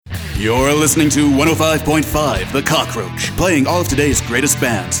You're listening to 105.5 The Cockroach, playing all of today's greatest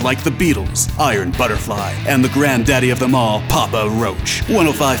bands like the Beatles, Iron Butterfly, and the granddaddy of them all, Papa Roach.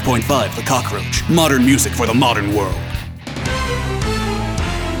 105.5 The Cockroach, modern music for the modern world.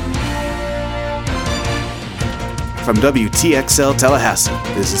 From WTXL Tallahassee,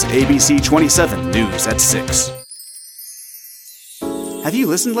 this is ABC 27 News at 6. Have you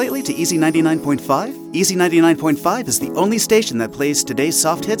listened lately to Easy 99.5? Easy 99.5 is the only station that plays today's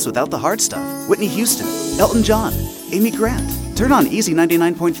soft hits without the hard stuff. Whitney Houston, Elton John, Amy Grant. Turn on Easy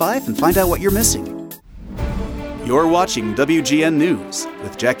 99.5 and find out what you're missing. You're watching WGN News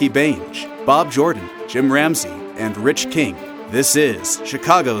with Jackie Bainge, Bob Jordan, Jim Ramsey, and Rich King. This is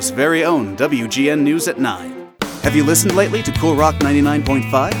Chicago's very own WGN News at 9. Have you listened lately to Cool Rock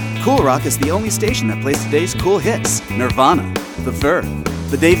 99.5? Cool Rock is the only station that plays today's cool hits. Nirvana, The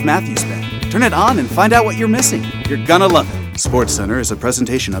Verve, The Dave Matthews Band. Turn it on and find out what you're missing. You're gonna love it. SportsCenter is a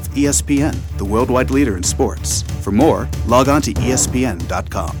presentation of ESPN, the worldwide leader in sports. For more, log on to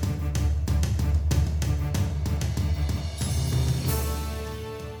ESPN.com.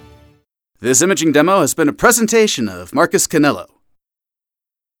 This imaging demo has been a presentation of Marcus Cannello.